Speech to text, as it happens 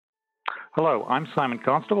Hello, I'm Simon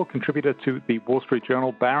Constable, contributor to the Wall Street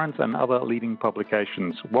Journal, Barron's, and other leading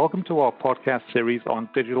publications. Welcome to our podcast series on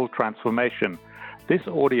digital transformation. This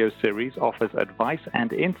audio series offers advice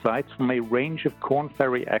and insights from a range of Korn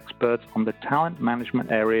Ferry experts on the talent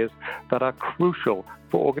management areas that are crucial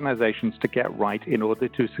for organizations to get right in order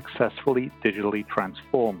to successfully digitally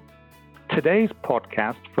transform. Today's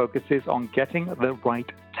podcast focuses on getting the right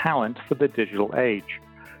talent for the digital age.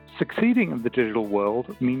 Succeeding in the digital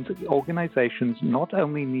world means organizations not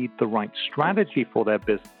only need the right strategy for their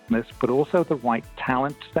business, but also the right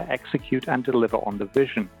talent to execute and deliver on the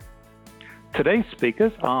vision. Today's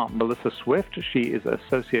speakers are Melissa Swift. She is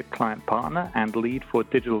Associate Client Partner and Lead for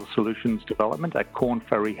Digital Solutions Development at Korn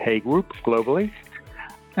Ferry Hay Group globally.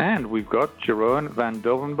 And we've got Jeroen van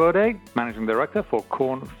Dovenbode, Managing Director for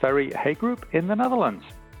Korn Ferry Hay Group in the Netherlands.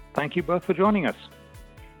 Thank you both for joining us.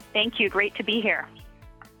 Thank you. Great to be here.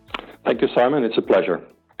 Thank you, Simon. It's a pleasure.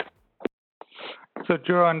 So,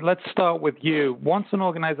 Jeroen, let's start with you. Once an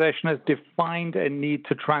organization has defined a need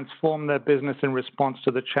to transform their business in response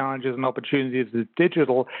to the challenges and opportunities of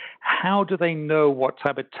digital, how do they know what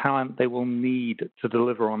type of talent they will need to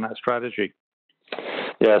deliver on that strategy?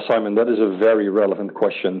 Yeah, Simon, that is a very relevant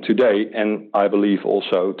question today, and I believe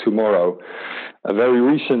also tomorrow. A very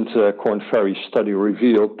recent Korn Ferry study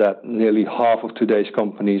revealed that nearly half of today's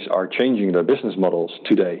companies are changing their business models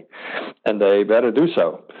today, and they better do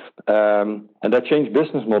so. And that changed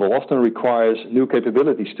business model often requires new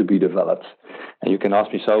capabilities to be developed. And you can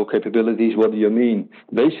ask me, so capabilities, what do you mean?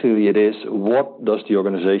 Basically, it is what does the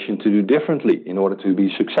organization to do differently in order to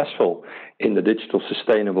be successful in the digital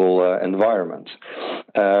sustainable environment.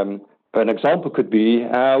 An example could be,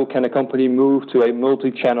 how can a company move to a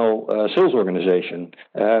multi-channel sales organization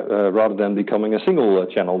rather than becoming a single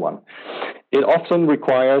channel one? It often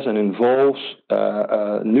requires and involves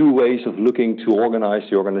new ways of looking to organize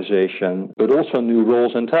the organization, but also new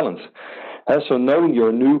roles and talents. So knowing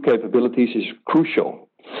your new capabilities is crucial.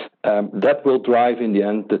 That will drive, in the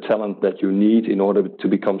end, the talent that you need in order to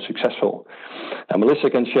become successful. And Melissa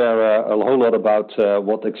can share a whole lot about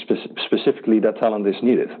what specifically that talent is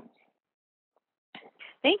needed.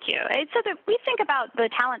 Thank you. So that we think about the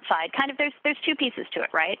talent side, there's two pieces to it,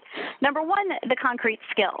 right? Number one, the concrete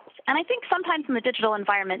skills. And I think sometimes in the digital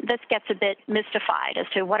environment, this gets a bit mystified as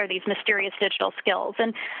to what are these mysterious digital skills.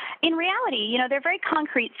 And in reality, they're very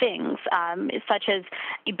concrete things, such as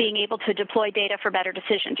being able to deploy data for better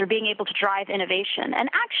decisions or being able to drive innovation. And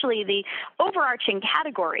actually, the overarching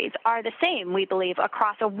categories are the same, we believe,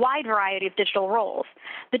 across a wide variety of digital roles.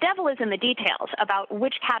 The devil is in the details about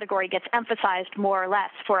which category gets emphasized more or less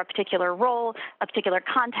for a particular role, a particular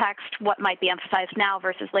context, what might be emphasized now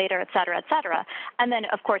versus later, et cetera, et cetera. And then,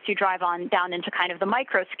 of course, you drive on down into kind of the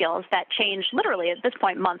micro skills that change literally at this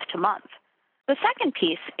point month to month. The second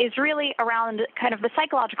piece is really around kind of the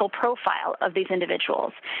psychological profile of these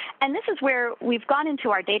individuals. And this is where we've gone into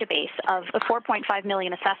our database of the 4.5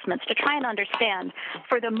 million assessments to try and understand,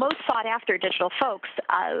 for the most sought-after digital folks,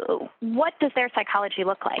 what does their psychology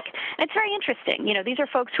look like? And it's very interesting. These are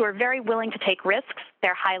folks who are very willing to take risks.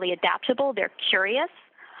 They're highly adaptable. They're curious.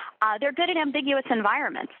 They're good in ambiguous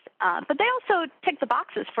environments, but they also tick the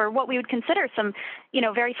boxes for what we would consider some,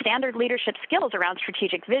 very standard leadership skills around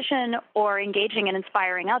strategic vision or engaging and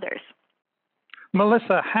inspiring others.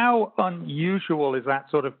 Melissa, how unusual is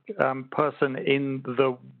that sort of person in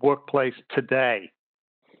the workplace today?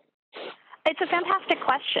 It's a fantastic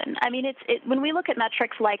question. I mean, when we look at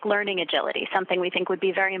metrics like learning agility, something we think would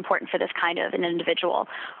be very important for this kind of an individual,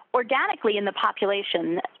 organically in the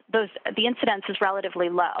population, the incidence is relatively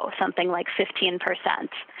low, something like 15%.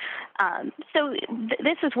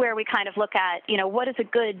 This is where we kind of look at, what is a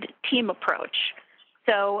good team approach?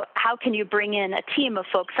 So how can you bring in a team of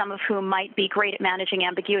folks, some of whom might be great at managing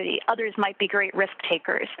ambiguity, others might be great risk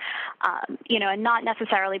takers, and not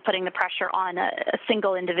necessarily putting the pressure on a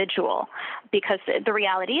single individual, because the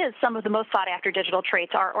reality is some of the most sought after digital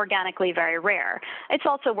traits are organically very rare. It's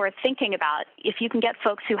also worth thinking about if you can get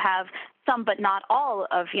folks who have some but not all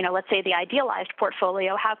of, let's say the idealized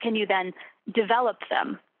portfolio, how can you then develop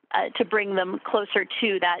them to bring them closer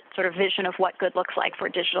to that sort of vision of what good looks like for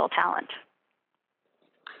digital talent?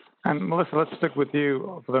 And Melissa, let's stick with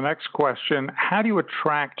you for the next question. How do you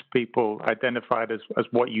attract people identified as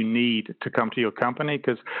what you need to come to your company?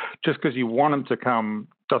 Because just because you want them to come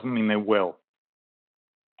doesn't mean they will.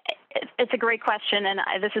 It's a great question, and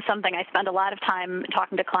this is something I spend a lot of time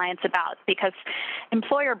talking to clients about, because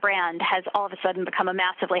employer brand has all of a sudden become a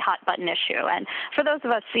massively hot-button issue. And for those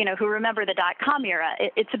of us, who remember the dot-com era,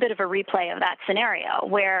 it's a bit of a replay of that scenario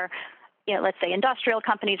where let's say industrial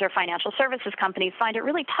companies or financial services companies find it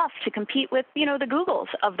really tough to compete with, the Googles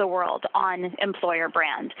of the world on employer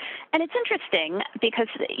brand. And it's interesting because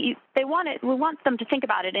we want them to think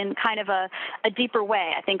about it in kind of a deeper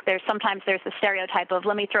way. I think sometimes there's the stereotype of,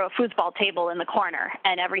 let me throw a foosball table in the corner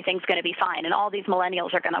and everything's going to be fine. And all these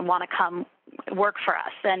millennials are going to want to come work for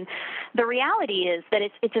us. And the reality is that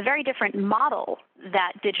it's a very different model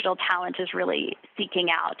that digital talent is really seeking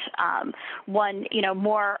out. One,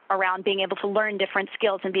 more around being able to learn different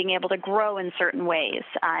skills and being able to grow in certain ways,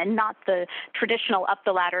 and not the traditional up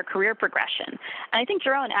the ladder career progression. And I think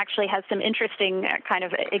Jeroen actually has some interesting kind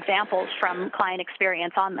of examples from client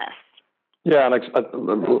experience on this. Yeah,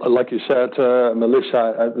 like you said,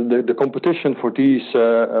 Melissa, the competition for these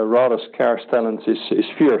rather scarce talents is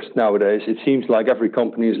fierce nowadays. It seems like every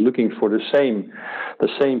company is looking for the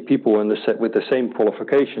same people and with the same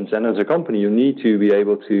qualifications. And as a company, you need to be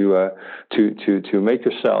able to make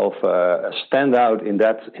yourself stand out in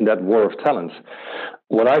that war of talent.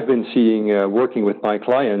 What I've been seeing working with my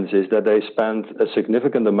clients is that they spend a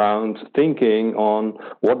significant amount thinking on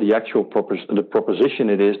what the actual proposition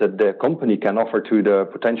it is that their company can offer to the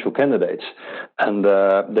potential candidates. And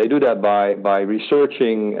they do that by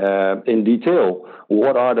researching in detail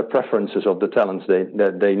what are the preferences of the talents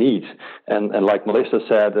that they need. And like Melissa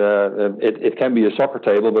said, it can be a soccer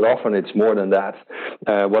table, but often it's more than that.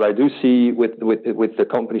 What I do see with the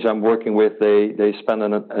companies I'm working with, they spend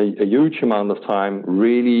a huge amount of time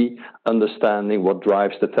really understanding what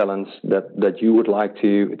drives the talents that you would like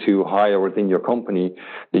to hire within your company.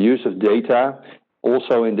 The use of data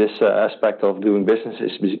also in this aspect of doing business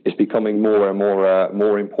is becoming more and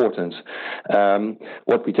more important.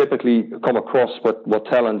 What we typically come across, what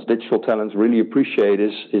digital talents really appreciate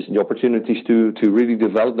is the opportunities to really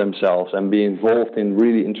develop themselves and be involved in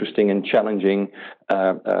really interesting and challenging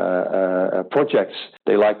projects.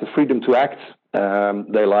 They like the freedom to act.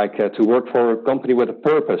 They like to work for a company with a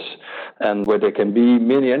purpose and where they can be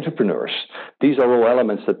mini entrepreneurs. These are all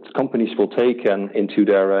elements that companies will take into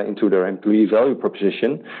their employee value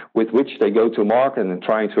proposition with which they go to market and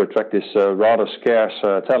trying to attract this rather scarce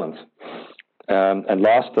talent. And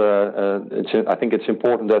last, I think it's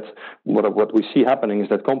important that what we see happening is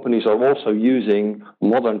that companies are also using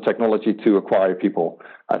modern technology to acquire people.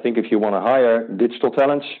 I think if you want to hire digital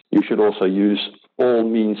talents, you should also use all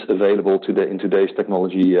means available in today's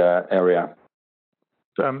technology area.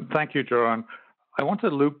 Thank you, Jeroen. I want to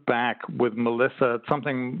loop back with Melissa.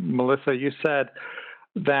 Melissa, you said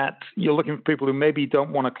that you're looking for people who maybe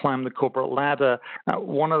don't want to climb the corporate ladder.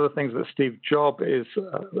 One of the things that Steve Jobs is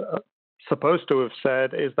supposed to have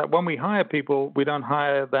said is that when we hire people, we don't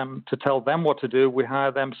hire them to tell them what to do. We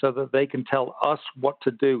hire them so that they can tell us what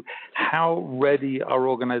to do. How ready are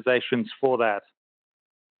organizations for that?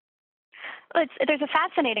 There's a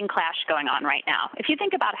fascinating clash going on right now. If you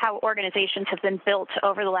think about how organizations have been built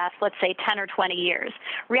over the last, let's say, 10 or 20 years,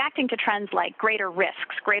 reacting to trends like greater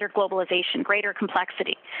risks, greater globalization, greater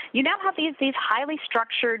complexity, you now have these highly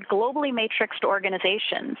structured, globally matrixed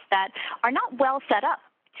organizations that are not well set up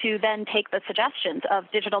to then take the suggestions of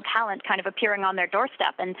digital talent kind of appearing on their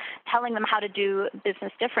doorstep and telling them how to do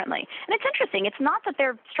business differently. And it's interesting. It's not that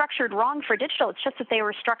they're structured wrong for digital. It's just that they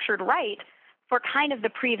were structured right for kind of the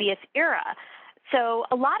previous era. So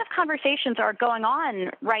a lot of conversations are going on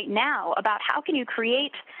right now about how can you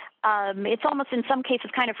create, it's almost in some cases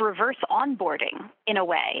kind of reverse onboarding in a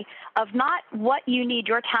way of not what you need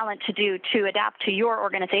your talent to do to adapt to your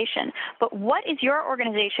organization, but what is your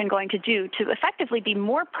organization going to do to effectively be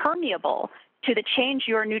more permeable to the change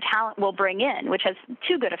your new talent will bring in, which has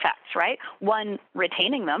two good effects, right? One,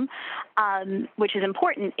 retaining them, which is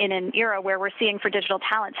important in an era where we're seeing for digital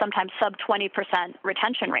talent sometimes sub 20%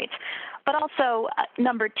 retention rates. But also,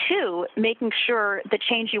 number two, making sure the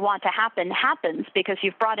change you want to happen happens because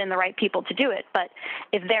you've brought in the right people to do it. But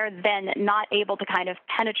if they're then not able to kind of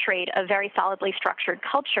penetrate a very solidly structured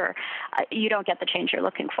culture, you don't get the change you're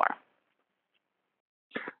looking for.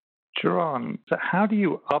 Jeroen, so how do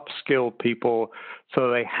you upskill people so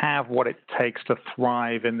they have what it takes to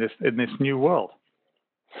thrive in this new world?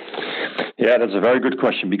 Yeah, that's a very good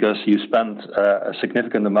question because you spend a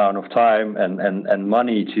significant amount of time and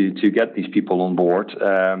money to get these people on board.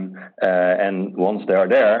 And once they are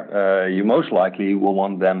there, you most likely will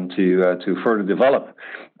want them to further develop.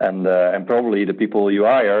 And probably the people you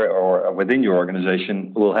hire or within your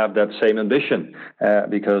organization will have that same ambition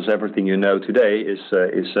because everything you know today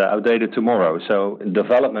is outdated tomorrow. So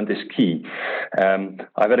development is key.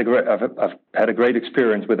 I've had a great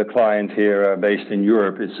experience with a client here based in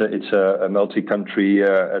Europe. It's a multi-country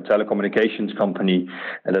telecommunications company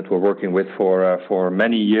that we're working with for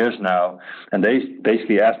many years now. And they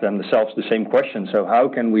basically asked themselves the same question. So how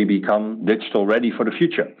can we become digital ready for the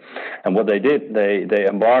future? And what they did, they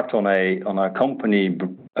embarked on a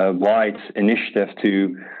company-wide initiative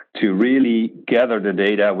to really gather the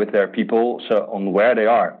data with their people, so on where they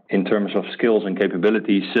are in terms of skills and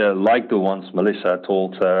capabilities, like the ones Melissa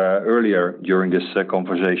told earlier during this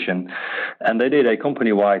conversation. And they did a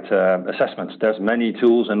company-wide assessment. There's many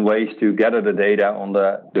tools and ways to gather the data on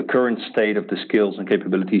the current state of the skills and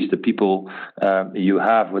capabilities, the people you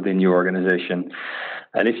have within your organization.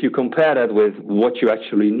 And if you compare that with what you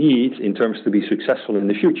actually need in terms to be successful in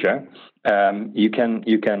the future, you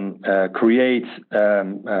can create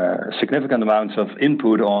significant amounts of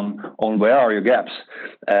input on where are your gaps,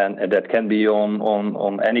 and that can be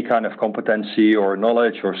on any kind of competency or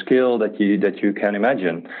knowledge or skill that you can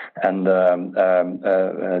imagine. And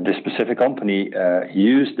this specific company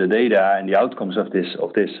used the data and the outcomes of this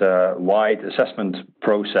wide assessment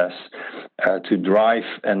process to drive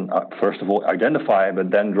and first of all identify,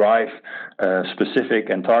 but then drive specific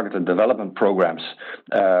and targeted development programs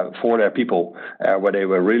for their people, where they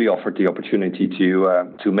were really offered the opportunity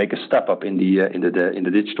to make a step up in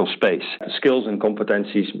the digital space. Skills and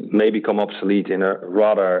competencies may become obsolete in a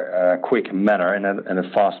rather quick manner and a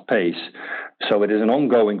fast pace. So it is an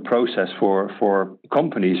ongoing process for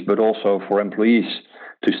companies, but also for employees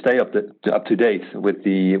to stay up to date with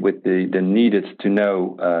the needed to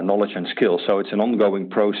know knowledge and skills. So it's an ongoing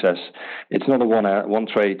process. It's not a one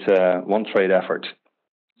trade effort.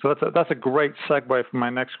 So that's a great segue for my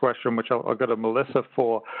next question, which I'll go to Melissa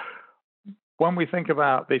for. When we think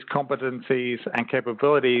about these competencies and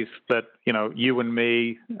capabilities that you and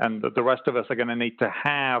me and the rest of us are going to need to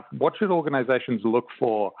have, what should organizations look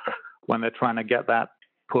for when they're trying to get that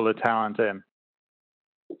pool of talent in?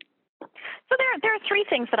 So there are three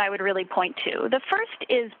things that I would really point to. The first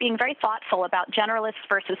is being very thoughtful about generalists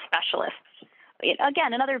versus specialists.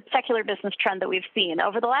 Again, another secular business trend that we've seen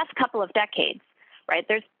over the last couple of decades, right?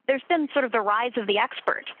 There's been sort of the rise of the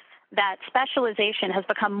expert, that specialization has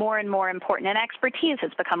become more and more important, and expertise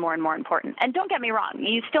has become more and more important. And don't get me wrong,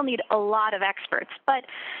 you still need a lot of experts, but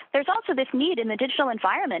there's also this need in the digital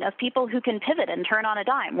environment of people who can pivot and turn on a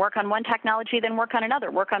dime, work on one technology, then work on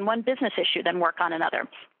another, work on one business issue, then work on another.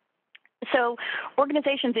 So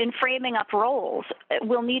organizations in framing up roles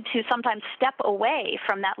will need to sometimes step away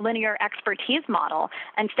from that linear expertise model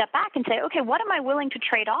and step back and say, okay, what am I willing to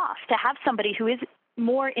trade off to have somebody who is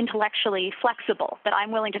more intellectually flexible, that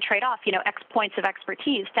I'm willing to trade off, X points of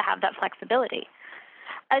expertise to have that flexibility.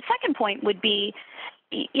 A second point would be,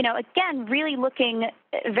 again, really looking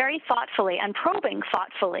very thoughtfully and probing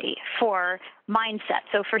thoughtfully for mindset.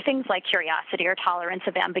 So for things like curiosity or tolerance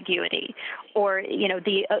of ambiguity, or,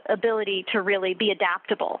 the ability to really be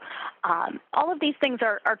adaptable. All of these things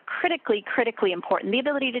are critically important. The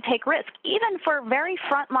ability to take risk, even for very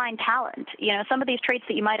frontline talent. Some of these traits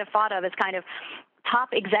that you might have thought of as kind of top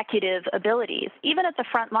executive abilities, even at the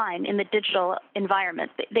front line in the digital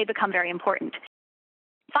environment, they become very important.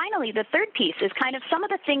 Finally, the third piece is kind of some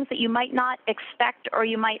of the things that you might not expect or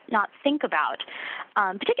you might not think about,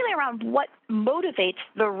 particularly around what motivates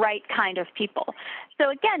the right kind of people.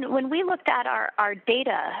 So again, when we looked at our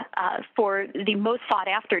data for the most sought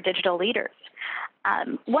after digital leaders,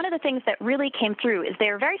 one of the things that really came through is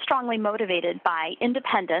they're very strongly motivated by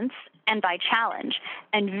independence and by challenge,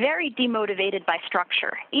 and very demotivated by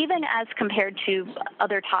structure, even as compared to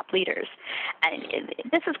other top leaders. And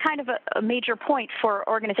this is kind of a major point for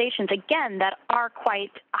organizations, again, that are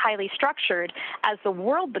quite highly structured as the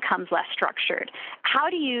world becomes less structured. How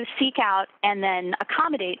do you seek out and then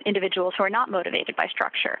accommodate individuals who are not motivated by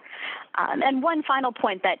structure? And one final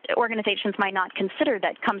point that organizations might not consider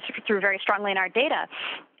that comes through very strongly in our data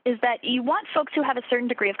is that you want folks who have a certain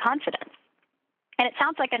degree of confidence. And it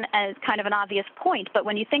sounds like a kind of an obvious point, but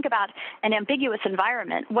when you think about an ambiguous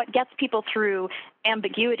environment, what gets people through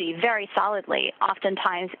ambiguity very solidly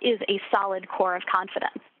oftentimes is a solid core of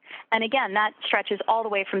confidence. And again, that stretches all the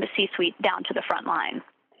way from the C-suite down to the front line.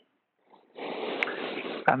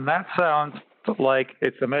 And that sounds like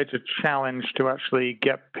it's a major challenge to actually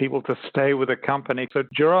get people to stay with a company. So,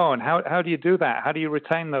 Jeroen, how do you do that? How do you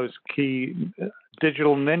retain those key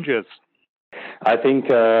digital ninjas? I think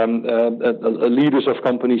leaders of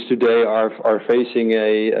companies today are facing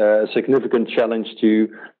a significant challenge to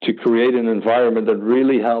create an environment that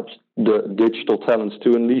really helps the digital talents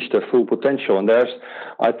to unleash their full potential. And there's,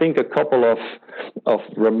 I think, a couple of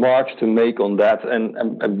remarks to make on that,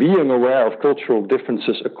 and being aware of cultural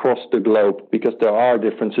differences across the globe, because there are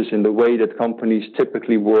differences in the way that companies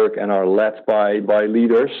typically work and are led by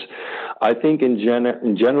leaders. I think in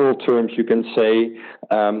general terms, you can say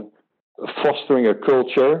fostering a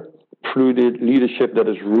culture through the leadership that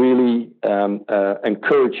is really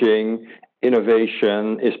encouraging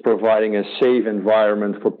innovation, is providing a safe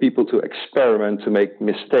environment for people to experiment, to make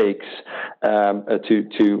mistakes,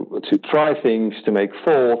 to try things, to make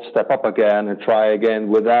faults, step up again and try again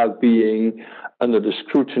without being under the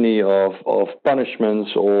scrutiny of punishments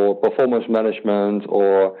or performance management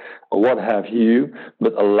or what have you,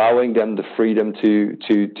 but allowing them the freedom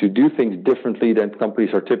to do things differently than companies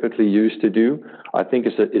are typically used to do, I think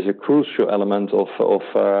is a crucial element of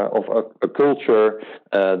a culture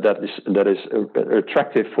that is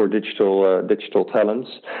attractive for digital talents.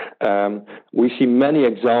 We see many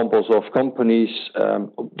examples of companies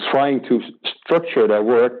trying to structure their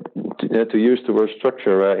work, to use the word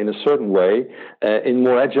structure in a certain way, in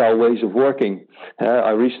more agile ways of working.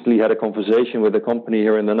 I recently had a conversation with a company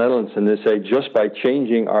here in the Netherlands, and they say just by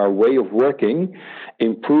changing our way of working,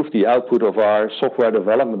 improve the output of our software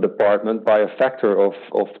development department by a factor of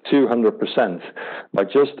 200%, by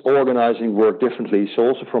just organizing work differently. So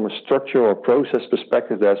also from a structure or process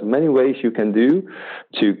perspective, there's many ways you can do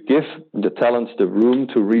to give the talents the room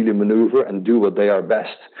to really maneuver and do what they are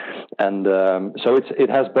best. And so it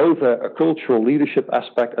has both a cultural leadership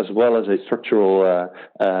aspect as well as a structural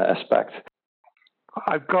aspect.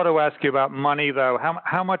 I've got to ask you about money, though.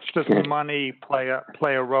 How much does money play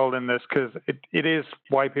a role in this? Because it is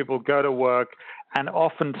why people go to work, and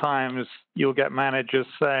oftentimes you'll get managers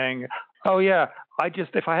saying, "Oh yeah,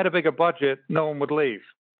 if I had a bigger budget, no one would leave."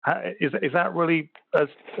 Is that really as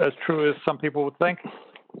true as some people would think?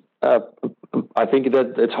 I think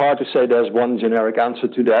that it's hard to say there's one generic answer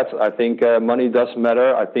to that. I think money does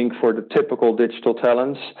matter. I think for the typical digital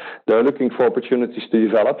talents, they're looking for opportunities to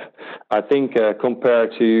develop. I think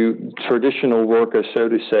compared to traditional workers, so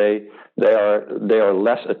to say, they are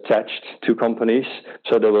less attached to companies,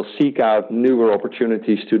 so they will seek out newer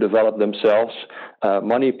opportunities to develop themselves.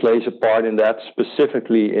 Money plays a part in that,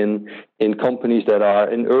 specifically in companies that are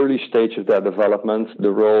in early stage of their development.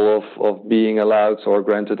 The role of being allowed or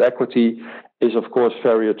granted equity is, of course,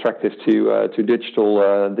 very attractive to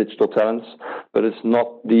digital talents, but it's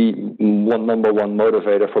not the number one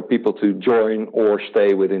motivator for people to join or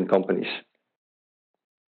stay within companies.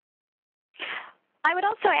 I would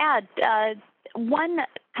also add one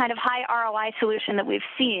kind of high ROI solution that we've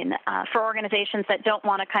seen for organizations that don't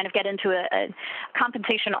want to kind of get into a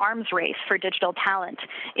compensation arms race for digital talent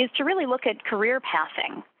is to really look at career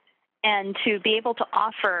pathing and to be able to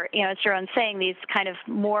offer, as Jeroen's saying, these kind of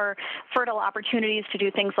more fertile opportunities to do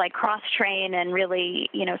things like cross-train and really,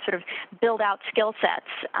 sort of build out skill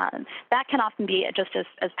sets. That can often be just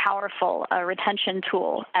as powerful a retention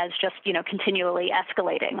tool as just, continually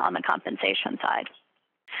escalating on the compensation side.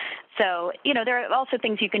 So, there are also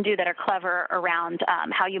things you can do that are clever around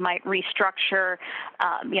how you might restructure,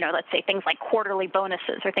 let's say things like quarterly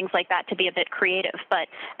bonuses or things like that to be a bit creative. But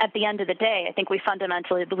at the end of the day, I think we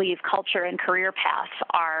fundamentally believe culture and career paths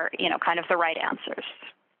are, kind of the right answers.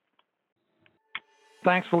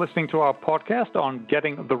 Thanks for listening to our podcast on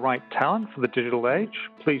getting the right talent for the digital age.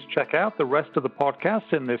 Please check out the rest of the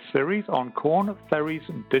podcasts in this series on Korn Ferry's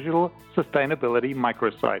digital sustainability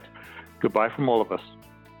microsite. Goodbye from all of us.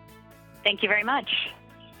 Thank you very much.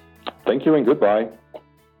 Thank you and goodbye.